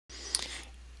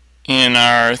In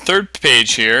our third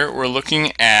page here, we're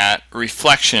looking at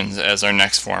reflections as our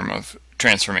next form of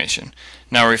transformation.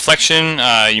 Now reflection,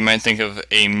 you might think of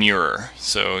a mirror.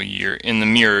 So you're in the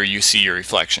mirror, you see your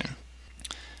reflection.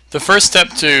 The first step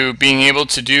to being able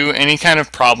to do any kind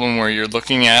of problem where you're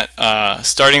looking at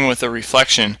starting with a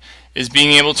reflection is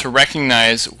being able to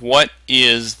recognize what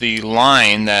is the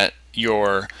line that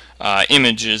your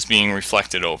image is being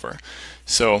reflected over.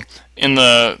 So in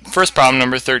the first problem,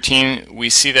 number 13, we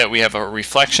see that we have a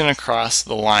reflection across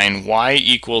the line y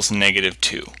equals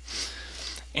 -2.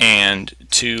 And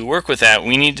to work with that,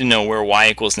 we need to know where y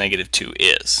equals -2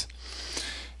 is.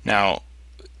 Now,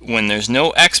 when there's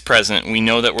no x present, we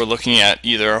know that we're looking at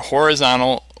either a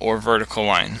horizontal or vertical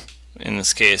line. In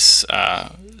this case,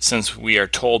 since we are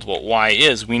told what y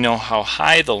is, we know how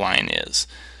high the line is.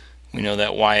 We know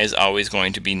that y is always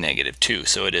going to be -2,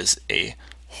 so it is a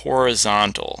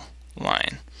horizontal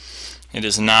line. It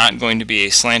is not going to be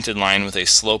a slanted line with a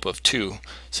slope of 2,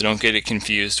 so don't get it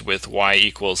confused with y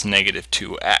equals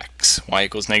 -2x. Y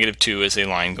equals -2 is a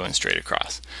line going straight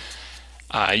across.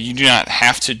 You do not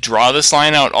have to draw this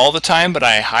line out all the time, but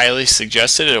I highly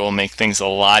suggest it. It will make things a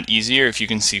lot easier if you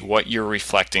can see what you're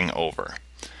reflecting over.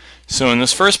 So in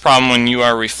this first problem, when you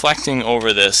are reflecting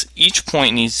over this, each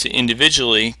point needs to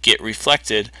individually get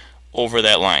reflected over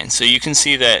that line. So you can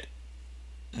see that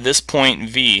this point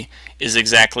V is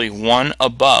exactly one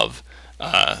above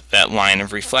that line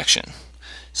of reflection.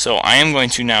 So I am going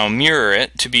to now mirror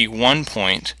it to be 1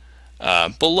 point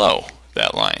below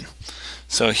that line.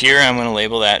 So here I'm going to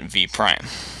label that V prime.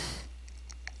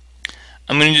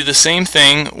 I'm going to do the same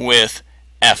thing with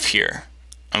F here.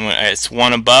 It's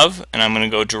 1 above, and I'm going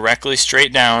to go directly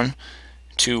straight down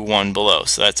to 1 below.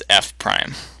 So that's F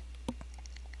prime.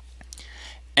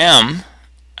 M,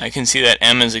 I can see that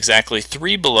M is exactly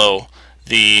 3 below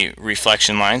the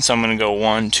reflection line, so I'm going to go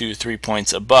 1, 2, 3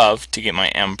 points above to get my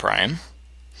M prime.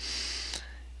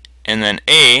 And then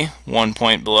A, 1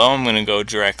 point below, I'm going to go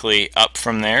directly up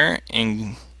from there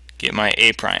and get my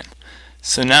A prime.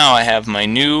 So now I have my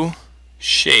new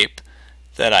shape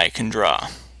that I can draw.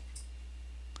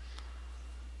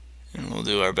 And we'll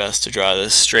do our best to draw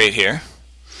this straight here.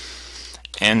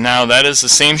 And now that is the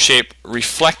same shape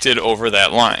reflected over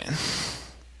that line.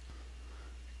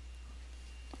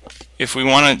 If we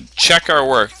want to check our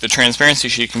work, the transparency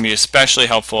sheet can be especially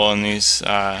helpful in these,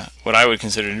 what I would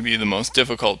consider to be the most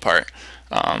difficult part,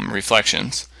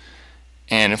 reflections.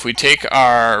 And if we take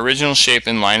our original shape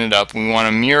and line it up, we want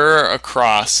to mirror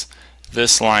across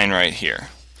this line right here.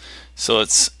 So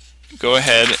let's go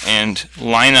ahead and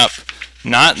line up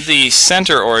not the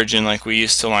center origin like we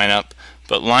used to line up,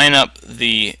 but line up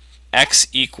the x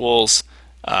equals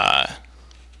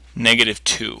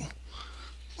 -2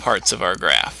 parts of our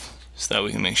graph, so that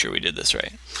we can make sure we did this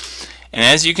right. And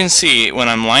as you can see, when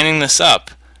I'm lining this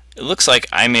up, it looks like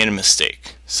I made a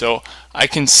mistake. So I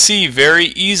can see very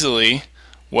easily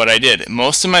what I did.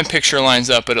 Most of my picture lines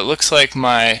up, but it looks like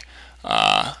my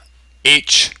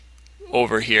H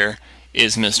over here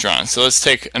is misdrawn. So let's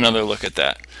take another look at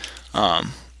that.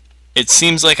 It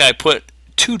seems like I put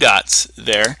 2 dots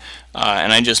there,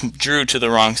 and I just drew to the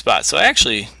wrong spot. So I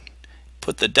actually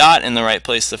put the dot in the right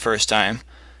place the first time,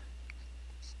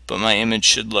 but my image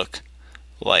should look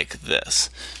like this.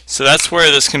 So that's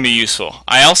where this can be useful.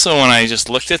 I also, when I just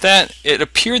looked at that, it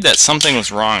appeared that something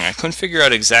was wrong. I couldn't figure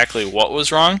out exactly what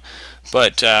was wrong,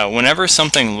 but whenever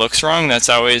something looks wrong, that's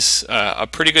always a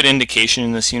pretty good indication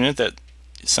in this unit that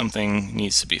something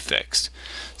needs to be fixed.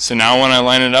 So now when I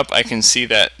line it up, I can see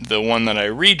that the one that I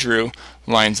redrew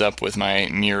lines up with my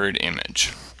mirrored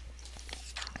image.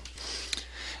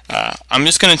 I'm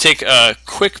just going to take a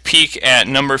quick peek at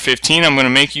number 15. I'm going to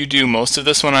make you do most of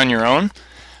this one on your own.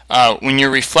 When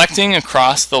you're reflecting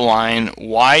across the line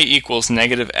y equals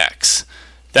 -x,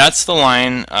 that's the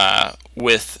line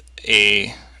with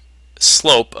a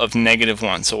slope of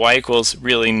 -1. So y equals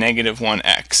really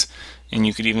 -1x. And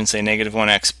you could even say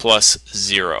 -1x plus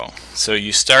 0. So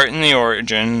you start in the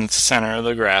origin, the center of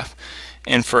the graph,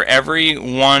 and for every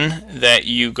one that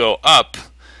you go up,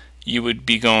 you would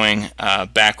be going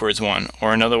backwards 1.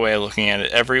 Or another way of looking at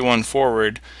it, every one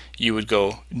forward, you would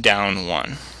go down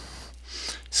 1.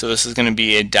 So this is going to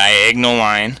be a diagonal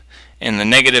line, and the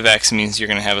 -x means you're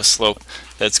going to have a slope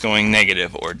that's going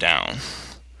negative or down.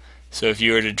 So if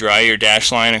you were to draw your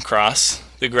dashed line across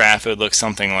the graph, it would look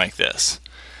something like this.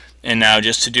 And now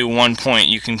just to do 1 point,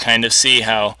 you can kind of see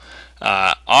how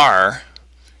R,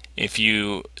 if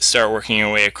you start working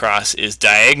your way across, is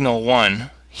diagonal 1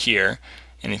 here.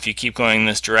 And if you keep going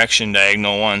this direction,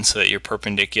 diagonal 1, so that you're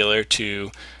perpendicular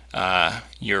to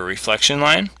your reflection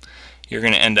line, you're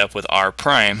going to end up with R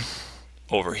prime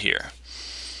over here.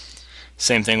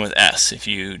 Same thing with S. If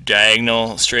you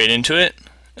diagonal straight into it,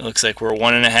 it looks like we're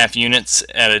 1.5 units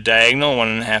at a diagonal,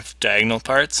 1.5 diagonal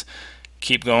parts.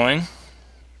 Keep going,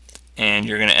 and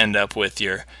you're going to end up with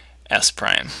your S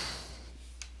prime.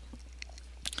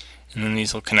 And then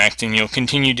these will connect, and you'll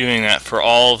continue doing that for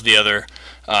all of the other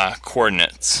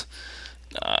coordinates.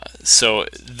 So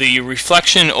the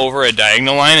reflection over a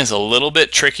diagonal line is a little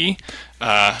bit tricky.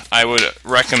 I would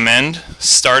recommend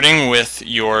starting with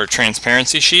your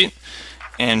transparency sheet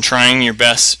and trying your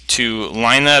best to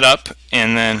line that up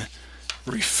and then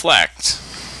reflect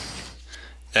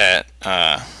that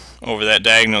over that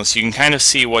diagonal, so you can kind of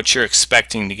see what you're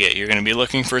expecting to get. You're going to be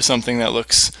looking for something that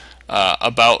looks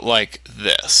about like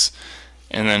this,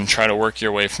 and then try to work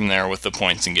your way from there with the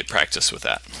points and get practice with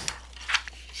that.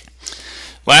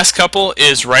 Last couple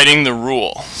is writing the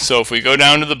rule. So if we go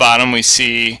down to the bottom, we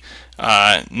see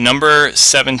number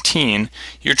 17.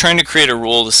 You're trying to create a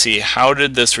rule to see how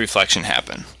did this reflection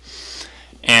happen.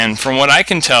 And from what I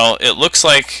can tell, it looks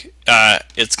like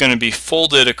it's going to be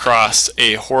folded across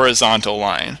a horizontal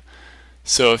line.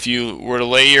 So if you were to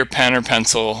lay your pen or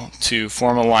pencil to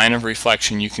form a line of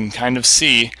reflection, you can kind of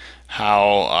see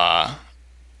how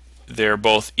they're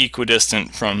both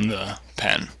equidistant from the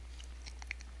pen.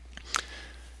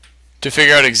 To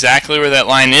figure out exactly where that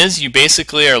line is, you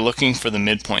basically are looking for the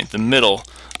midpoint, the middle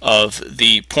of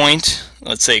the point,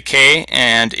 let's say K,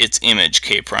 and its image,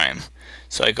 K prime.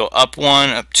 So I go up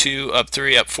 1, up 2, up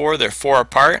 3, up 4. They're 4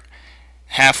 apart.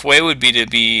 Halfway would be to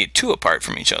be 2 apart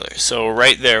from each other. So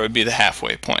right there would be the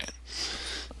halfway point.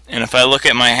 And if I look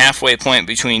at my halfway point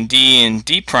between D and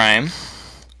D prime,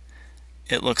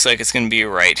 it looks like it's going to be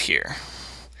right here.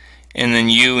 And then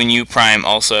U and U prime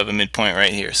also have a midpoint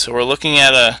right here. So we're looking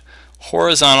at a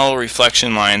horizontal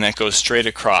reflection line that goes straight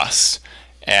across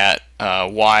at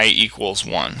y equals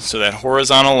 1. So that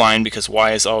horizontal line, because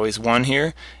y is always 1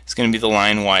 here, is going to be the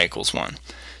line y equals 1.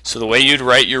 So the way you'd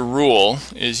write your rule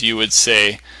is you would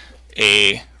say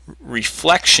a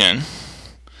reflection,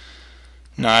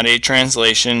 not a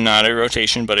translation, not a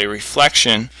rotation, but a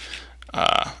reflection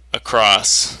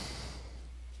across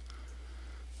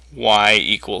y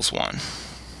equals 1.